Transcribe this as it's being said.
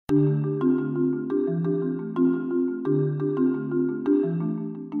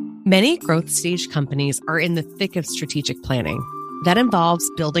Many growth stage companies are in the thick of strategic planning. That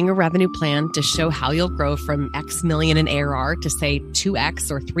involves building a revenue plan to show how you'll grow from X million in ARR to say 2X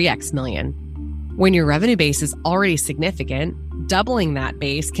or 3X million. When your revenue base is already significant, doubling that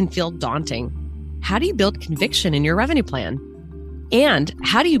base can feel daunting. How do you build conviction in your revenue plan? And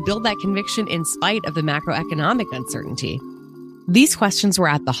how do you build that conviction in spite of the macroeconomic uncertainty? These questions were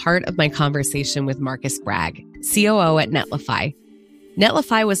at the heart of my conversation with Marcus Bragg, COO at Netlify.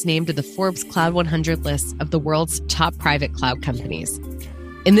 Netlify was named to the Forbes Cloud 100 list of the world's top private cloud companies.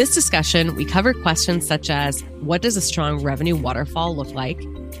 In this discussion, we covered questions such as, what does a strong revenue waterfall look like?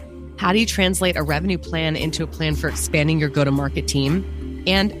 How do you translate a revenue plan into a plan for expanding your go-to-market team?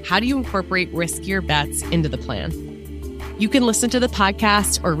 And how do you incorporate riskier bets into the plan? You can listen to the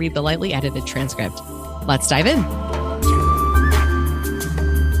podcast or read the lightly edited transcript. Let's dive in.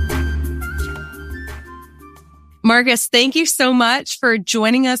 Marcus, thank you so much for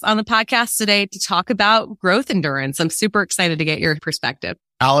joining us on the podcast today to talk about growth endurance. I'm super excited to get your perspective.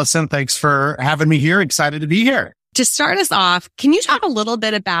 Allison, thanks for having me here. Excited to be here. To start us off, can you talk a little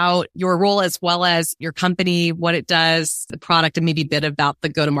bit about your role as well as your company, what it does, the product, and maybe a bit about the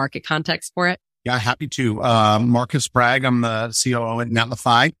go-to-market context for it? Yeah, happy to. Marcus Bragg, I'm the COO at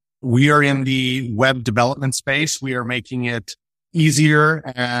Netlify. We are in the web development space. We are making it easier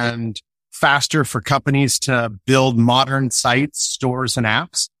and faster for companies to build modern sites, stores, and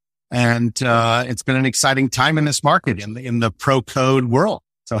apps. And it's been an exciting time in this market, in the pro code world.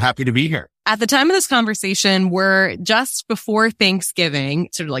 So happy to be here. At the time of this conversation, we're just before Thanksgiving,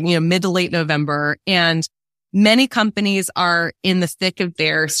 sort of like, mid to late November, and many companies are in the thick of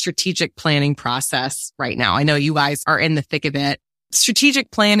their strategic planning process right now. I know you guys are in the thick of it.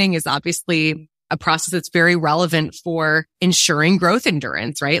 Strategic planning is obviously a process that's very relevant for ensuring growth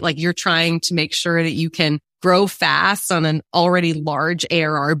endurance, right? Like you're trying to make sure that you can grow fast on an already large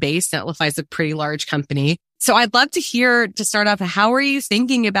ARR base. Netlify is a pretty large company. So I'd love to hear, to start off, how are you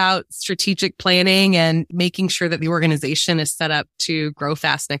thinking about strategic planning and making sure that the organization is set up to grow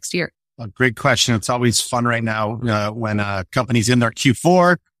fast next year? A great question. It's always fun right now when a company's in their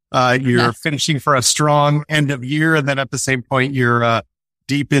Q4. You're finishing for a strong end of year. And then at the same point, you're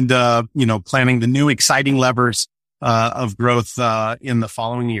deep into, planning the new exciting levers of growth in the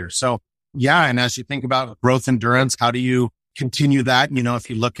following year. So yeah. And as you think about growth endurance, how do you continue that? If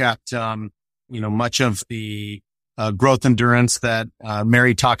you look at, much of the growth endurance that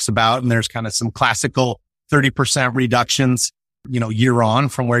Mary talks about, and there's kind of some classical 30% reductions, year on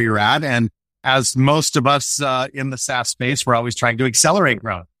from where you're at. And as most of us in the SaaS space, we're always trying to accelerate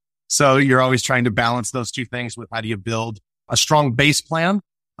growth. So you're always trying to balance those two things with how do you build a strong base plan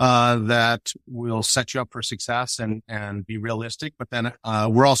that will set you up for success and be realistic. But then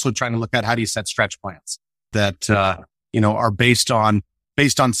we're also trying to look at how do you set stretch plans that are based on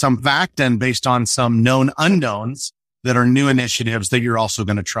some fact and based on some known unknowns that are new initiatives that you're also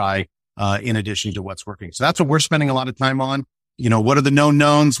going to try in addition to what's working. So that's what we're spending a lot of time on. What are the known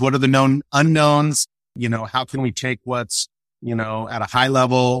knowns? What are the known unknowns? How can we take what's, at a high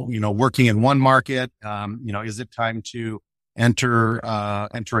level, working in one market? Is it time to enter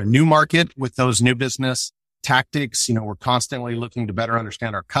a new market with those new business tactics? We're constantly looking to better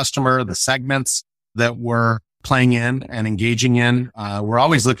understand our customer, the segments that we're playing in and engaging in. We're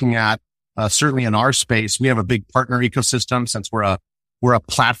always looking at, certainly in our space, we have a big partner ecosystem since we're a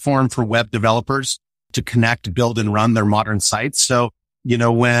platform for web developers to connect, build, and run their modern sites. So,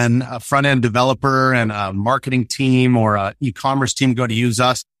 when a front-end developer and a marketing team or a e-commerce team go to use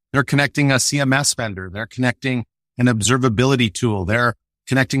us, they're connecting a CMS vendor. They're connecting an observability tool. They're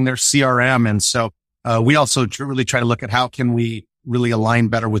connecting their CRM. And so, we also really try to look at how can we really align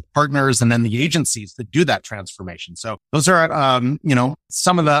better with partners and then the agencies that do that transformation. So those are,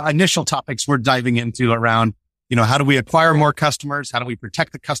 some of the initial topics we're diving into around, how do we acquire more customers? How do we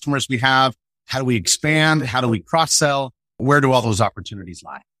protect the customers we have? How do we expand? How do we cross-sell? Where do all those opportunities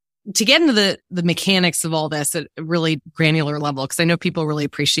lie? To get into the mechanics of all this at a really granular level, because I know people really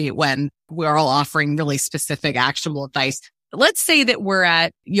appreciate when we're all offering really specific, actionable advice. Let's say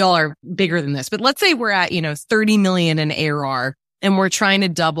that y'all are bigger than this, but let's say we're at, 30 million in ARR and we're trying to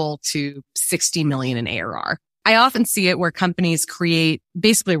double to 60 million in ARR. I often see it where companies create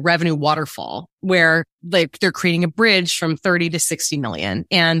basically a revenue waterfall where they're creating a bridge from 30 to 60 million.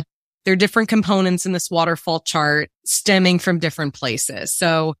 And there are different components in this waterfall chart stemming from different places.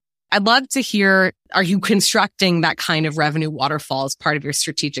 So I'd love to hear, are you constructing that kind of revenue waterfall as part of your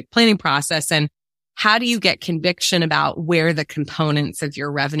strategic planning process? And how do you get conviction about where the components of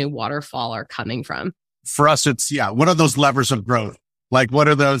your revenue waterfall are coming from? For us, it's, what are those levers of growth? Like, what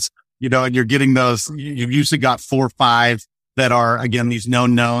are those, and you're getting those, you've usually got 4 or 5 that are, again, these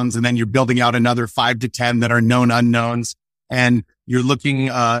known knowns. And then you're building out another 5 to 10 that are known unknowns. And you're looking,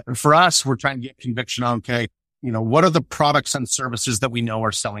 for us, we're trying to get conviction on, okay, what are the products and services that we know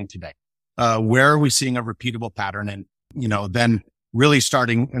are selling today? Where are we seeing a repeatable pattern? And, then really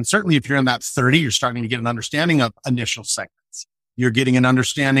starting, and certainly if you're in that 30, you're starting to get an understanding of initial segments. You're getting an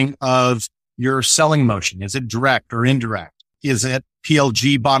understanding of your selling motion. Is it direct or indirect? Is it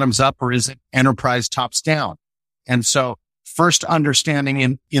PLG bottoms up or is it enterprise tops down? And so first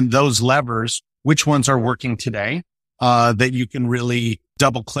understanding in those levers, which ones are working today, that you can really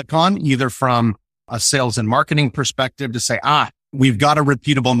double click on, either from a sales and marketing perspective to say, we've got a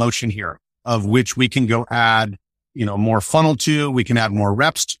repeatable motion here of which we can go add, more funnel to, we can add more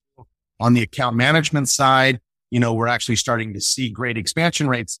reps to. On the account management side, we're actually starting to see great expansion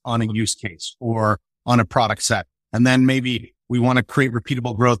rates on a use case or on a product set. And then maybe we want to create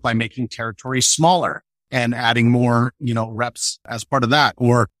repeatable growth by making territories smaller and adding more, reps as part of that.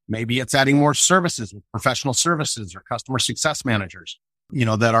 Or maybe it's adding more services, professional services or customer success managers,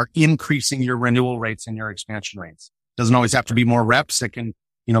 that are increasing your renewal rates and your expansion rates. Doesn't always have to be more reps. It can,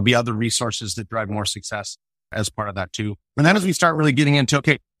 be other resources that drive more success as part of that too. And then as we start really getting into,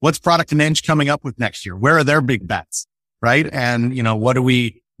 okay, what's product and eng coming up with next year? Where are their big bets? Right. And, what do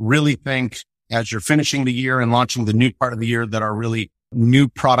we really think as you're finishing the year and launching the new part of the year that are really new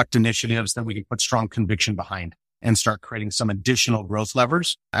product initiatives that we can put strong conviction behind and start creating some additional growth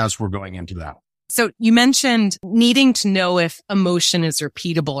levers as we're going into that. So you mentioned needing to know if a motion is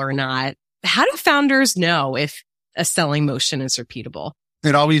repeatable or not. How do founders know if a selling motion is repeatable?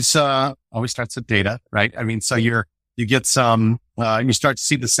 It always starts with data, right? I mean, so you get some, you start to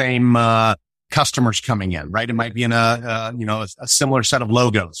see the same, customers coming in, right? It might be in a similar set of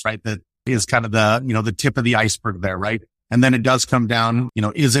logos, right? That is kind of the tip of the iceberg there, right? And then it does come down,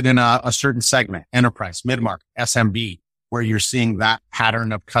 is it in a certain segment, enterprise, mid-market, SMB, where you're seeing that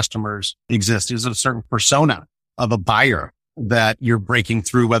pattern of customers exist? Is it a certain persona of a buyer that you're breaking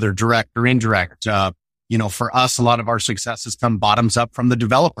through, whether direct or indirect? For us, a lot of our successes come bottoms up from the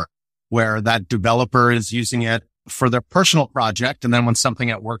developer, where that developer is using it for their personal project. And then when something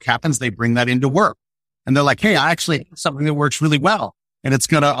at work happens, they bring that into work. And they're like, hey, I actually have something that works really well. And it's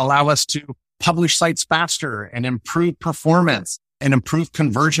going to allow us to publish sites faster and improve performance and improve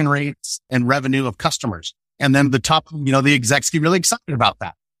conversion rates and revenue of customers. And then the execs get really excited about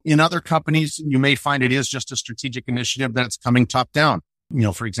that. In other companies, you may find it is just a strategic initiative that's coming top down.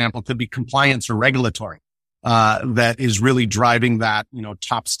 For example, it could be compliance or regulatory, that is really driving that,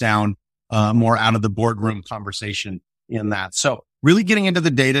 tops down, more out of the boardroom conversation in that. So really getting into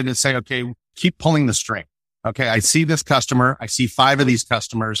the data to say, okay, keep pulling the string. Okay. I see this customer. I see 5 of these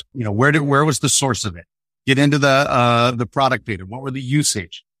customers. Where was the source of it? Get into the product data. What were the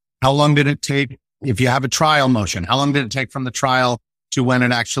usage? How long did it take? If you have a trial motion, how long did it take from the trial to when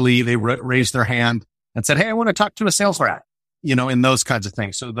it actually, they raised their hand and said, hey, I want to talk to a sales rep, in those kinds of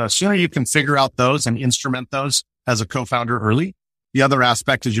things. So the sooner you can figure out those and instrument those as a co-founder early. The other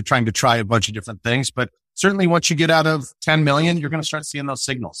aspect is you're trying to try a bunch of different things, but certainly once you get out of 10 million, you're going to start seeing those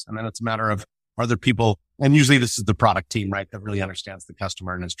signals. And then it's a matter of, are there people, and usually this is the product team, right, that really understands the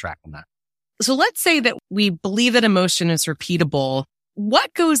customer and is tracking that. So let's say that we believe that a motion is repeatable.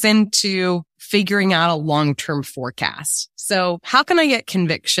 What goes into figuring out a long-term forecast? So how can I get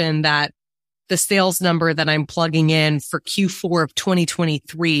conviction that the sales number that I'm plugging in for Q4 of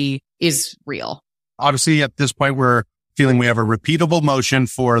 2023 is real? Obviously, at this point, we're feeling we have a repeatable motion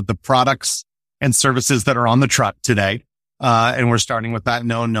for the products and services that are on the truck today. And we're starting with that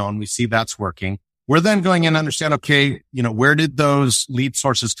known. We see that's working. We're then going in and understand, okay, where did those lead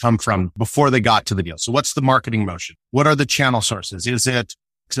sources come from before they got to the deal? So what's the marketing motion? What are the channel sources? Is it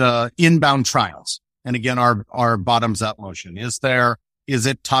inbound trials? And again, our bottoms up motion. Is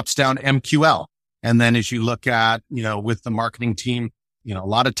it tops down MQL? And then as you look at, with the marketing team, a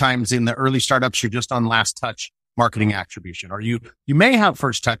lot of times in the early startups, you're just on last touch marketing attribution, or you may have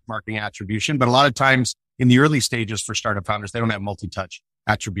first touch marketing attribution, but a lot of times in the early stages for startup founders, they don't have multi-touch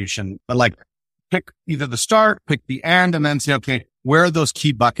attribution, but pick either the start, pick the end, and then say, okay, where are those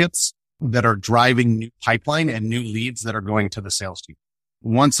key buckets that are driving new pipeline and new leads that are going to the sales team?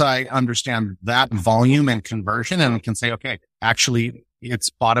 Once I understand that volume and conversion and can say, okay, actually it's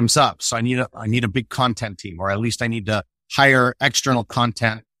bottoms up. So I need a big content team, or at least I need to hire external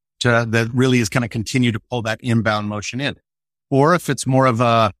content that really is going to continue to pull that inbound motion in. Or if it's more of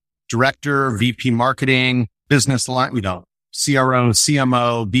a director, VP marketing, business line, CRO,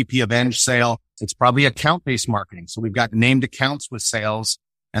 CMO, VP of Eng sale, it's probably account-based marketing. So we've got named accounts with sales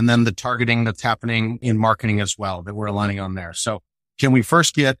and then the targeting that's happening in marketing as well that we're aligning on there. So can we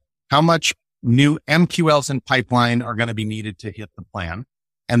first get how much new MQLs in pipeline are going to be needed to hit the plan?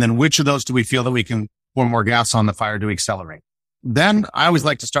 And then which of those do we feel that we can pour more gas on the fire to accelerate? Then I always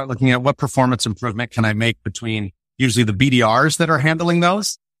like to start looking at what performance improvement can I make between usually the BDRs that are handling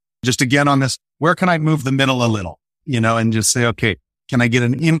those. Just again on this, where can I move the middle a little, and just say, okay, can I get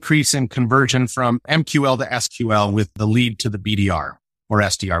an increase in conversion from MQL to SQL with the lead to the BDR or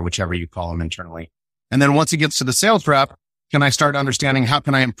SDR, whichever you call them internally? And then once it gets to the sales rep, can I start understanding how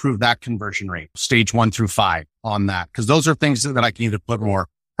can I improve that conversion rate, stage 1 through 5 on that? Because those are things that I can either put more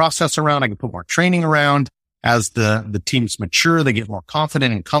process around, I can put more training around. As the teams mature, they get more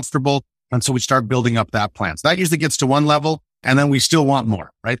confident and comfortable. And so we start building up that plan. So that usually gets to one level and then we still want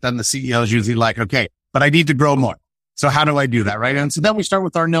more, right? Then the CEO is usually like, okay, but I need to grow more. So how do I do that, right? And so then we start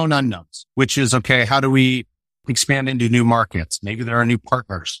with our known unknowns, which is, okay, how do we expand into new markets? Maybe there are new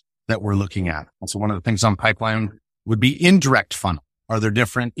partners that we're looking at. And so one of the things on pipeline would be indirect funnel. Are there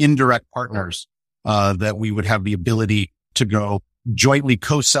different indirect partners that we would have the ability to go jointly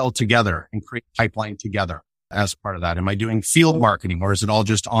co-sell together and create pipeline together as part of that? Am I doing field marketing or is it all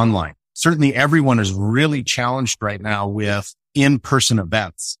just online? Certainly everyone is really challenged right now with in-person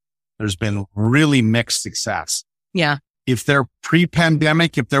events. There's been really mixed success. Yeah. If they're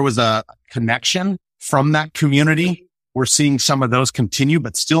pre-pandemic, if there was a connection from that community, we're seeing some of those continue,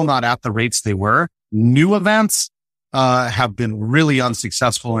 but still not at the rates they were. New events have been really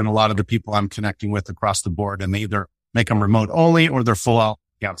unsuccessful in a lot of the people I'm connecting with across the board, and they either make them remote only or they're full out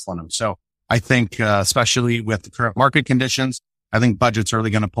canceling them. So I think, especially with the current market conditions, I think budgets are really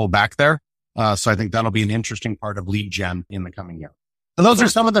going to pull back there. So I think that'll be an interesting part of lead gen in the coming year. So those are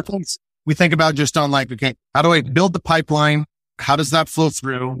some of the things we think about just on like, okay, how do I build the pipeline? How does that flow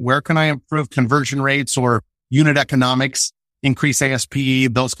through? Where can I improve conversion rates or unit economics, increase ASP,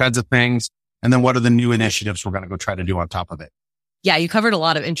 those kinds of things? And then what are the new initiatives we're going to go try to do on top of it? Yeah, you covered a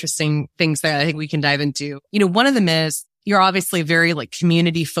lot of interesting things there I think we can dive into. One of them is you're obviously a very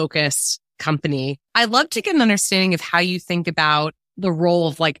community focused company. I'd love to get an understanding of how you think about the role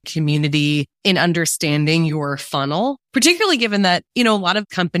of community in understanding your funnel, particularly given that, a lot of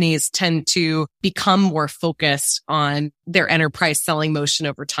companies tend to become more focused on their enterprise selling motion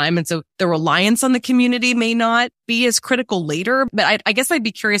over time. And so the reliance on the community may not be as critical later, but I guess I'd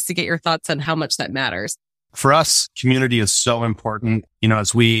be curious to get your thoughts on how much that matters. For us, community is so important.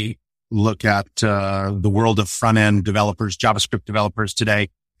 As we look at the world of front-end developers, JavaScript developers today,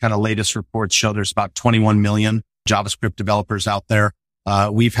 kind of latest reports show there's about 21 million JavaScript developers out there.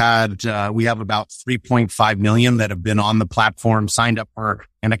 We have about 3.5 million that have been on the platform, signed up for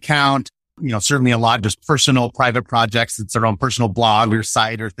an account. Certainly a lot just personal private projects. It's their own personal blog or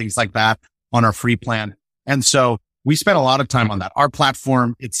site or things like that on our free plan. And so we spend a lot of time on that. Our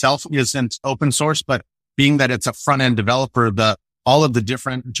platform itself isn't open source, but being that it's a front-end developer, all of the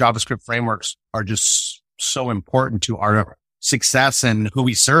different JavaScript frameworks are just so important to our success and who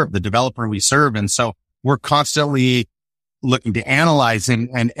we serve, the developer we serve. And so we're constantly looking to analyze,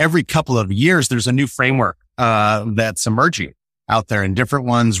 and every couple of years, there's a new framework that's emerging out there, and different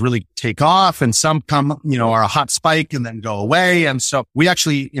ones really take off, and some come, are a hot spike and then go away. And so we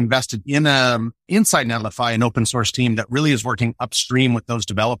actually invested in inside Netlify, an open source team that really is working upstream with those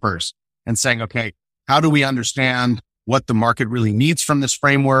developers and saying, okay, how do we understand what the market really needs from this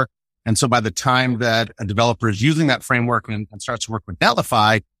framework? And so by the time that a developer is using that framework and starts to work with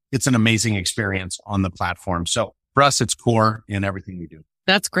Netlify, it's an amazing experience on the platform. So for us, it's core in everything we do.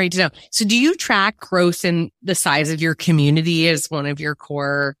 That's great to know. So do you track growth in the size of your community as one of your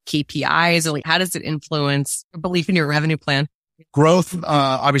core KPIs? How does it influence your belief in your revenue plan? Growth,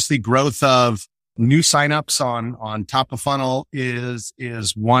 obviously growth of new signups on top of funnel is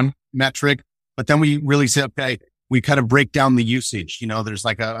one metric, but then we really say, okay, we kind of break down the usage. There's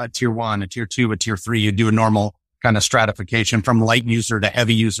like a tier 1, a tier 2, a tier 3. You do a normal kind of stratification from light user to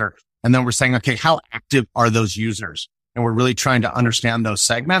heavy user. And then we're saying, okay, how active are those users? And we're really trying to understand those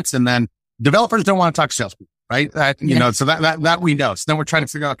segments. And then developers don't want to talk to salespeople, right? So that we know. So then we're trying to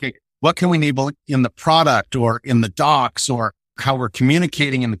figure out, okay, what can we enable in the product or in the docs or how we're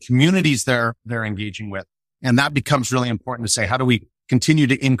communicating in the communities they're engaging with. And that becomes really important to say, how do we continue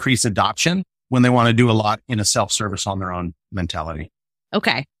to increase adoption when they want to do a lot in a self-service on their own mentality?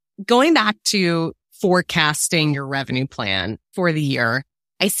 Okay. Going back to forecasting your revenue plan for the year,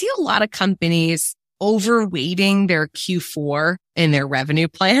 I see a lot of companies overweighting their Q4 in their revenue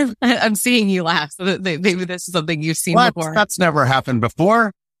plan. I'm seeing you laugh. So maybe this is something you've seen before. That's never happened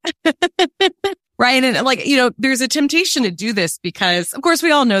before. Right. And there's a temptation to do this because, of course,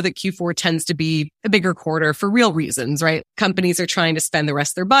 we all know that Q4 tends to be a bigger quarter for real reasons, right? Companies are trying to spend the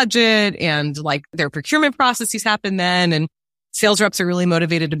rest of their budget and their procurement processes happen then. And sales reps are really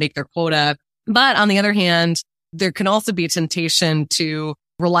motivated to make their quota. But on the other hand, there can also be a temptation to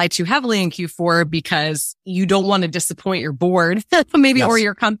rely too heavily in Q4 because you don't want to disappoint your board, maybe, or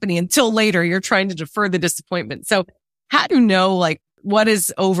your company until later. You're trying to defer the disappointment. So how do you know, like, what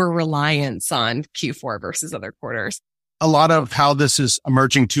is over reliance on Q4 versus other quarters? A lot of how this is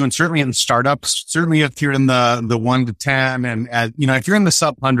emerging too, and certainly in startups, certainly if you're in the 1 to 10 and, if you're in the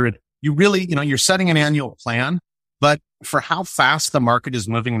sub 100, you really, you're setting an annual plan, but for how fast the market is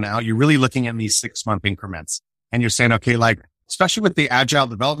moving now, you're really looking at these 6-month increments and you're saying, okay, like, especially with the agile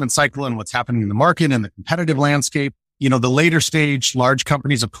development cycle and what's happening in the market and the competitive landscape, the later stage large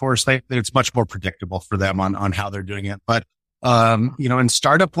companies, of course, it's much more predictable for them on how they're doing it. But, in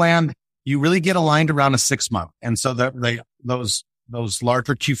startup land, you really get aligned around a 6-month. And so that those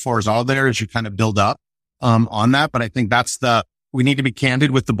larger Q4s are there as you kind of build up, on that. But I think we need to be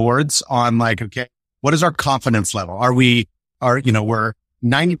candid with the boards on like, okay, what is our confidence level? We're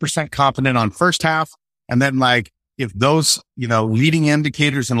 90% confident on first half. And then like, if those, leading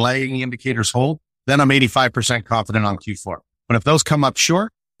indicators and lagging indicators hold, then I'm 85% confident on Q4. But if those come up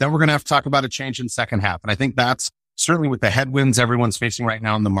short, then we're going to have to talk about a change in second half. And I think that's certainly with the headwinds everyone's facing right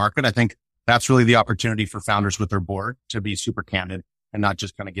now in the market. I think that's really the opportunity for founders with their board to be super candid and not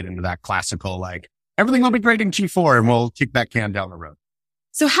just kind of get into that classical, like, everything will be great in Q4 and we'll kick that can down the road.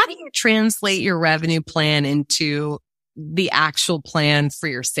 So how do you translate your revenue plan into the actual plan for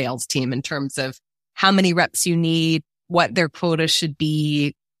your sales team in terms of how many reps you need, what their quota should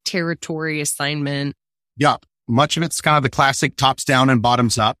be, territory assignment? Yeah. Much of it's kind of the classic tops down and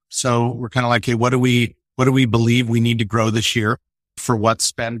bottoms up. So we're kind of like, hey, what do we believe we need to grow this year for what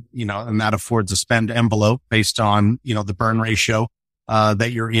spend, and that affords a spend envelope based on, the burn ratio,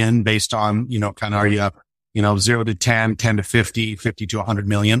 that you're in based on, kind of are you, 0 to 10, 10 to 50, 50 to 100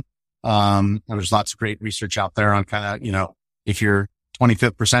 million. And there's lots of great research out there on kind of, if you're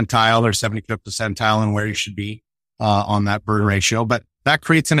 25th percentile or 75th percentile and where you should be, on that burn ratio. But that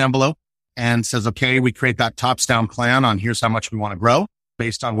creates an envelope and says, okay, we create that tops down plan on here's how much we want to grow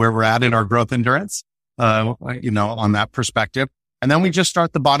based on where we're at in our growth endurance, on that perspective. And then we just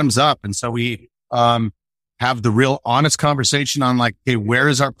start the bottoms up. And so we, have the real honest conversation on like, hey, where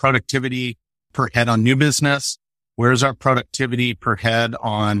is our productivity per head on new business? Where is our productivity per head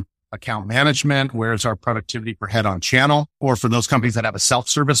on account management? Where is our productivity per head on channel? Or for those companies that have a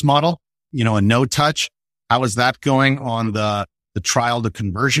self-service model, a no touch, how is that going on the trial to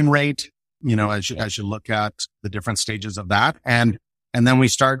conversion rate? As you look at the different stages of that. And then we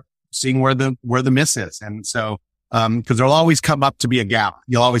start seeing where the miss is. And so, cause there'll always come up to be a gap.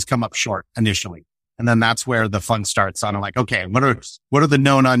 You'll always come up short initially. And then that's where the fun starts on like, okay, what are the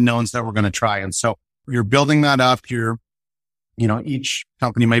known unknowns that we're going to try? And so you're building that up. Each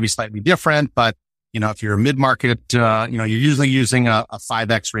company may be slightly different, but, if you're a mid-market, you're usually using a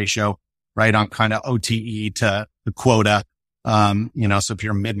 5x ratio, right? On kind of OTE to the quota. So if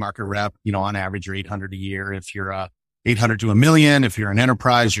you're a mid-market rep, on average, you're 800 a year. If you're 800 to $1 million, if you're an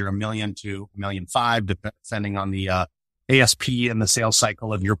enterprise, you're $1 million to $1.5 million, depending on the ASP and the sales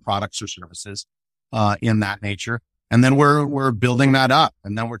cycle of your products or services, in that nature. And then we're building that up,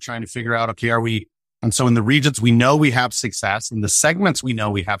 and then we're trying to figure out, okay, and so in the regions we know we have success, in the segments we know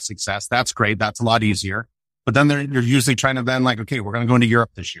we have success. That's great. That's a lot easier. But then you're usually trying to then like, okay, we're going to go into Europe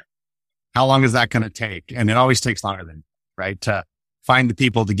this year. How long is that going to take? And it always takes longer than, right? To find the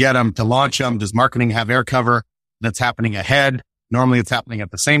people, to get them, to launch them. Does marketing have air cover that's happening ahead? Normally it's happening at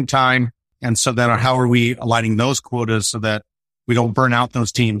the same time. And so then how are we aligning those quotas so that we don't burn out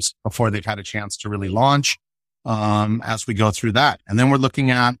those teams before they've had a chance to really launch, as we go through that. And then we're looking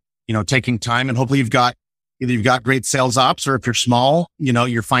at, taking time, and hopefully you've got great sales ops, or if you're small,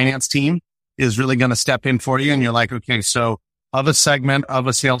 your finance team is really going to step in for you. And you're like, okay, so of a segment of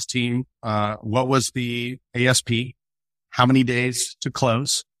a sales team, what was the ASP? How many days to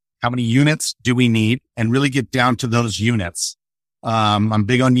close? How many units do we need? And really get down to those units. I'm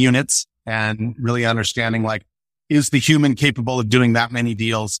big on units and really understanding like, is the human capable of doing that many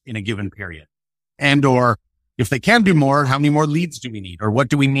deals in a given period? And, or if they can do more, how many more leads do we need? Or what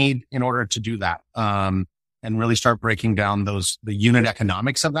do we need in order to do that? And really start breaking down the unit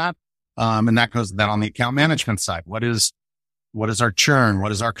economics of that. And that goes then on the account management side. What is our churn?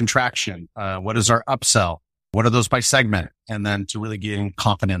 What is our contraction? What is our upsell? What are those by segment? And then to really gain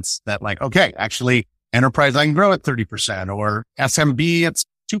confidence that like, okay, actually enterprise, I can grow at 30%, or SMB, it's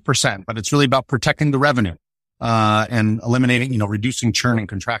 2%, but it's really about protecting the revenue, and eliminating, reducing churn and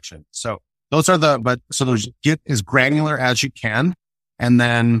contraction. So those get as granular as you can. And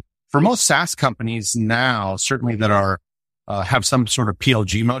then for most SaaS companies now, certainly that are, have some sort of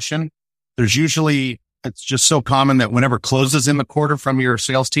PLG motion, it's just so common that whenever closes in the quarter from your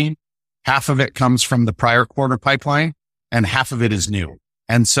sales team, half of it comes from the prior quarter pipeline and half of it is new.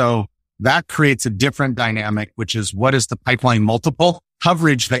 And so that creates a different dynamic, which is what is the pipeline multiple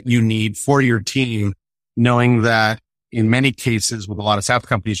coverage that you need for your team, knowing that in many cases with a lot of SaaS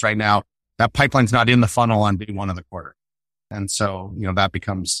companies right now, that pipeline's not in the funnel on day one of the quarter. And so, that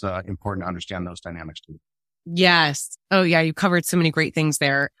becomes important to understand those dynamics too. Yes. Oh yeah. You covered so many great things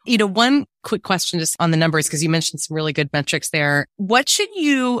there. One quick question just on the numbers, because you mentioned some really good metrics there. What should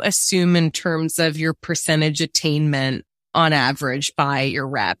you assume in terms of your percentage attainment on average by your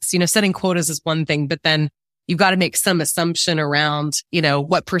reps? Setting quotas is one thing, but then you've got to make some assumption around,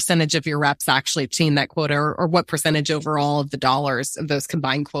 what percentage of your reps actually attain that quota, or what percentage overall of the dollars of those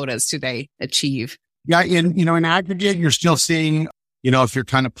combined quotas do they achieve? Yeah. In aggregate, you're still seeing, if you're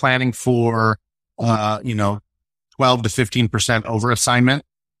kind of planning for, 12 to 15% over assignment,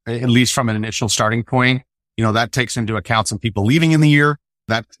 at least from an initial starting point, that takes into account some people leaving in the year,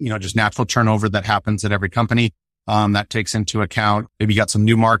 that, just natural turnover that happens at every company. That takes into account, maybe you got some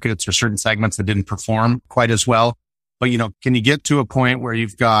new markets or certain segments that didn't perform quite as well. But, can you get to a point where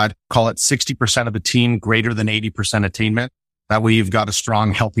you've got, call it 60% of the team greater than 80% attainment? That way you've got a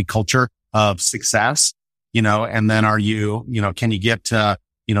strong, healthy culture of success, and then can you get to,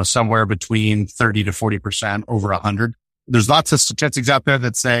 somewhere between 30 to 40% over 100? There's lots of statistics out there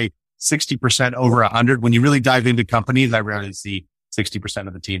that say 60% over 100. When you really dive into companies, I rarely see 60%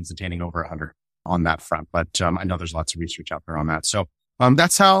 of the teams attaining over 100 on that front. But I know there's lots of research out there on that. So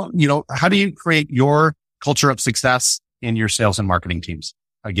that's how do you create your culture of success in your sales and marketing teams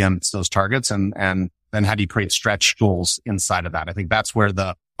against those targets? And then how do you create stretch goals inside of that? I think that's where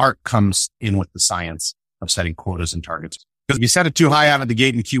the art comes in with the science of setting quotas and targets. Because if you set it too high out of the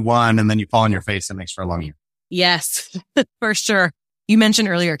gate in Q1 and then you fall on your face, it makes for a long year. Yes, for sure. You mentioned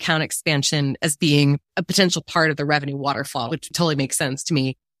earlier account expansion as being a potential part of the revenue waterfall, which totally makes sense to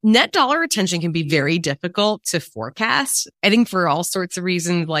me. Net dollar retention can be very difficult to forecast. I think for all sorts of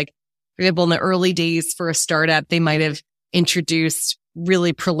reasons, like, for example, in the early days for a startup, they might have introduced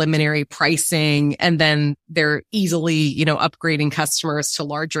really preliminary pricing, and then they're easily, upgrading customers to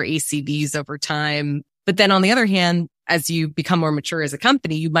larger ACVs over time. But then on the other hand, as you become more mature as a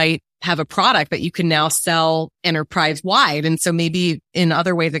company, you might have a product that you can now sell enterprise wide. And so maybe in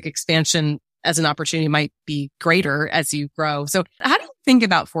other ways, like expansion as an opportunity might be greater as you grow. So how do you think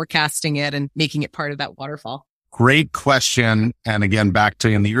about forecasting it and making it part of that waterfall? Great question. And again, back to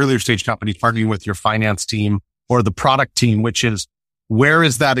in the earlier stage companies, partnering with your finance team or the product team, which is, where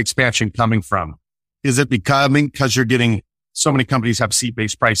is that expansion coming from? Is it becoming because you're getting so many companies have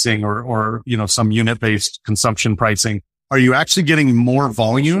seat-based pricing or some unit-based consumption pricing? Are you actually getting more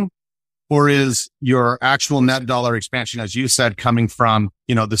volume, or is your actual net dollar expansion, as you said, coming from,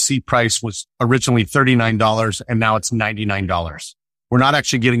 the seat price was originally $39 and now it's $99? We're not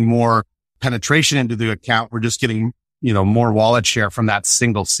actually getting more penetration into the account. We're just getting, more wallet share from that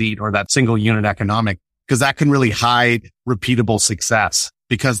single seat or that single unit economic, because that can really hide repeatable success.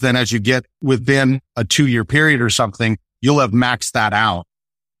 Because then as you get within a 2-year period or something, you'll have maxed that out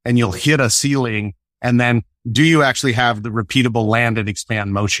and you'll hit a ceiling. And then do you actually have the repeatable land and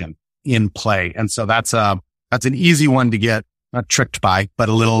expand motion in play? And so that's an easy one to get not tricked by, but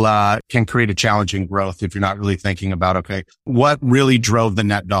a little, can create a challenging growth if you're not really thinking about, okay, what really drove the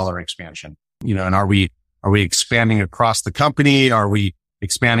net dollar expansion? And are we expanding across the company? Are we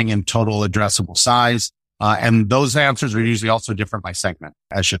expanding in total addressable size? And those answers are usually also different by segment,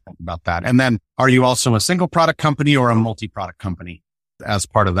 as you think about that. And then are you also a single product company or a multi-product company as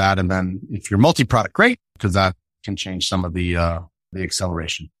part of that? And then if you're multi-product, great, because that can change some of the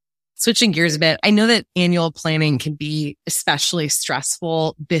acceleration. Switching gears a bit, I know that annual planning can be especially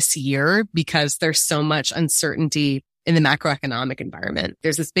stressful this year because there's so much uncertainty in the macroeconomic environment.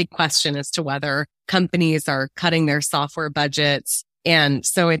 There's this big question as to whether companies are cutting their software budgets. And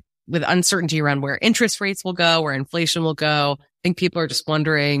so with uncertainty around where interest rates will go, where inflation will go, I think people are just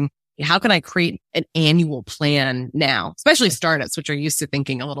wondering, how can I create an annual plan now? Especially startups, which are used to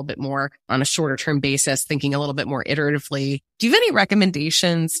thinking a little bit more on a shorter term basis, thinking a little bit more iteratively. Do you have any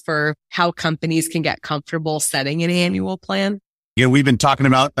recommendations for how companies can get comfortable setting an annual plan? Yeah, we've been talking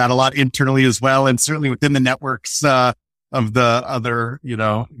about that a lot internally as well, and certainly within the networks of the other,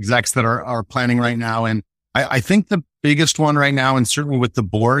 execs that are planning right now. And I think the biggest one right now, and certainly with the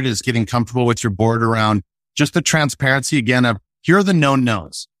board, is getting comfortable with your board around just the transparency again of, here are the known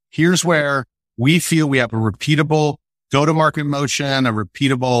knowns. Here's where we feel we have a repeatable go-to-market motion, a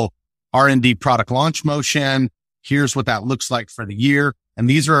repeatable R&D product launch motion. Here's what that looks like for the year. And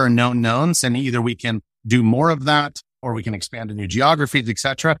these are our known knowns. And either we can do more of that or we can expand to new geographies, et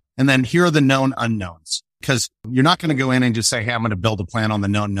cetera. And then here are the known unknowns. because you're not going to go in and just say, hey, I'm going to build a plan on the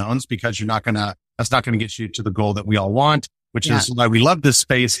known knowns, because that's not going to get you to the goal that we all want, which is why we love this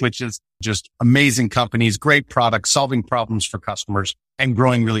space, which is just amazing companies, great products, solving problems for customers and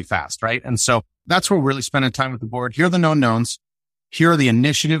growing really fast. Right. And so that's where we're really spending time with the board. Here are the known knowns. Here are the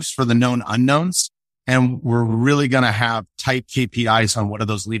initiatives for the known unknowns. And we're really going to have tight KPIs on what are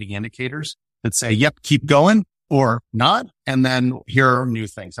those leading indicators that say, yep, keep going or not. And then here are new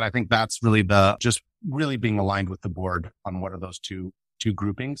things. And I think that's really just really being aligned with the board on what are those two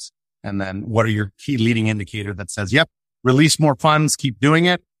groupings. And then what are your key leading indicator that says, yep, release more funds, keep doing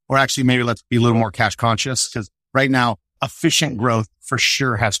it. Or actually, maybe let's be a little more cash conscious, because right now, efficient growth for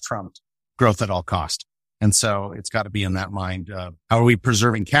sure has trumped growth at all cost. And so it's got to be in that mind. How are we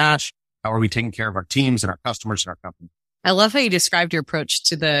preserving cash? How are we taking care of our teams and our customers and our company? I love how you described your approach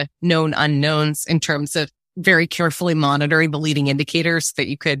to the known unknowns in terms of very carefully monitoring the leading indicators that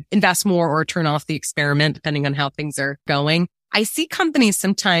you could invest more or turn off the experiment depending on how things are going. I see companies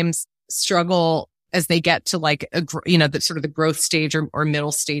sometimes struggle as they get to like, the sort of the growth stage or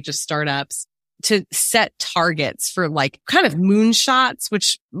middle stage of startups to set targets for like kind of moonshots,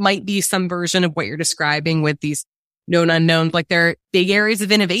 which might be some version of what you're describing with these known unknowns. Like they're big areas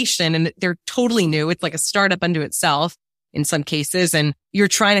of innovation and they're totally new. It's like a startup unto itself in some cases. And you're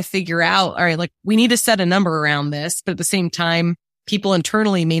trying to figure out, all right, like we need to set a number around this, but at the same time, people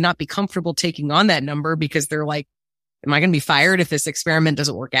internally may not be comfortable taking on that number because they're like, am I going to be fired if this experiment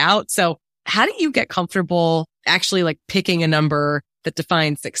doesn't work out? So how do you get comfortable actually like picking a number that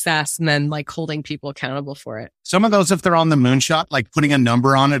defines success and then like holding people accountable for it? Some of those, if they're on the moonshot, like putting a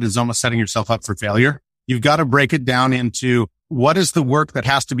number on it is almost setting yourself up for failure. You've got to break it down into what is the work that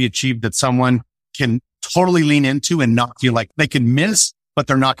has to be achieved that someone can totally lean into and not feel like they can miss, but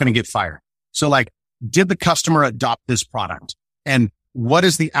they're not going to get fired. So like, did the customer adopt this product? And what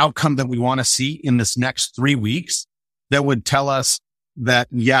is the outcome that we want to see in this next 3 weeks that would tell us that,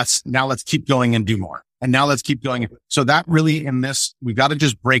 yes, now let's keep going and do more. And now let's keep going. So that really in this, we've got to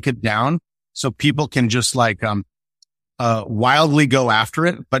just break it down so people can just like, wildly go after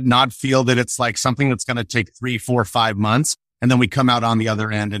it, but not feel that it's like something that's going to take 3, 4, 5 months. And then we come out on the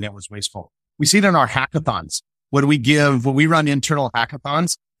other end and it was wasteful. We see it in our hackathons. When we run internal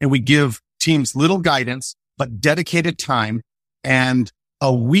hackathons and we give teams little guidance, but dedicated time and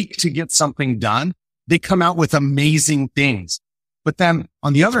a week to get something done, they come out with amazing things. But then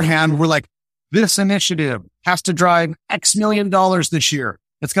on the other hand, we're like, this initiative has to drive X million dollars this year.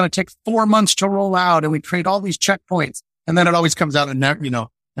 It's going to take 4 months to roll out. And we create all these checkpoints. And then it always comes out and,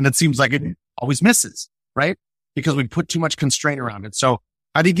 and it seems like it always misses, right? Because we put too much constraint around it. So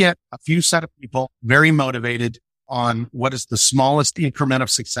how do you get a few set of people very motivated on what is the smallest increment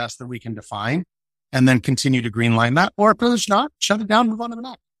of success that we can define and then continue to greenline that? Or if it's not, shut it down, move on to the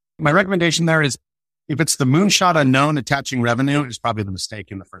next. My recommendation there is if it's the moonshot unknown, attaching revenue is probably the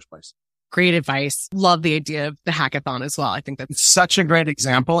mistake in the first place. Great advice. Love the idea of the hackathon as well. I think that's such a great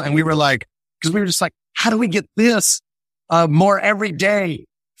example. And we were like, because we were just like, how do we get this more every day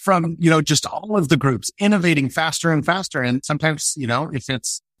from, just all of the groups innovating faster and faster. And sometimes, if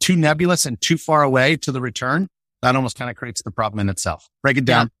it's too nebulous and too far away to the return, that almost kind of creates the problem in itself. Break it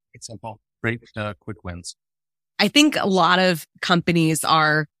down. It's simple, great, quick wins. I think a lot of companies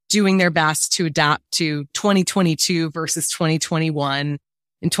are doing their best to adapt to 2022 versus 2021.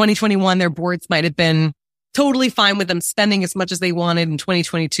 In 2021, their boards might have been totally fine with them spending as much as they wanted. In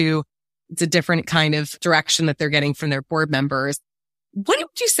 2022, it's a different kind of direction that they're getting from their board members. What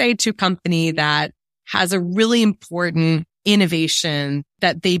would you say to a company that has a really important innovation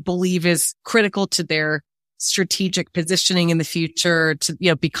that they believe is critical to their strategic positioning in the future,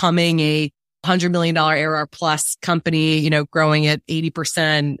 to, becoming a $100 million ARR plus company, growing at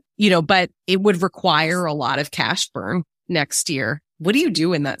 80%, but it would require a lot of cash burn next year? What do you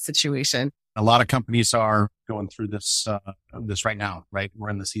do in that situation? A lot of companies are going through this right now, right? We're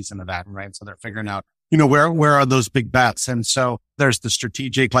in the season of that, right? So they're figuring out, where are those big bets? And so there's the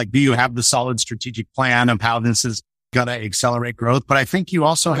strategic, like, do you have the solid strategic plan of how this is going to accelerate growth? But I think you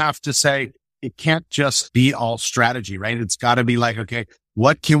also have to say, it can't just be all strategy, right? It's got to be like, okay,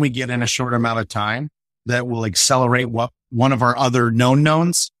 what can we get in a short amount of time that will accelerate one of our other known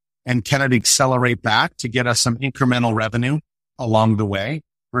knowns? And can it accelerate back to get us some incremental revenue along the way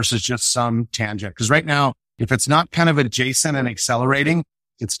versus just some tangent? Because right now, if it's not kind of adjacent and accelerating,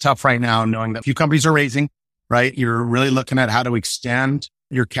 it's tough right now knowing that a few companies are raising, right? You're really looking at how to extend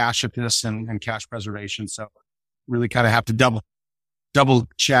your cash at this and cash preservation. So really kind of have to double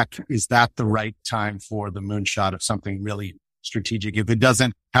check, is that the right time for the moonshot of something really strategic if it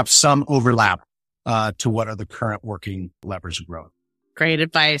doesn't have some overlap to what are the current working levers of growth? Great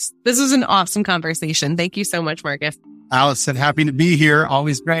advice. This was an awesome conversation. Thank you so much, Marcus. Allison, happy to be here.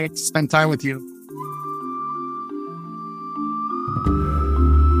 Always great to spend time with you.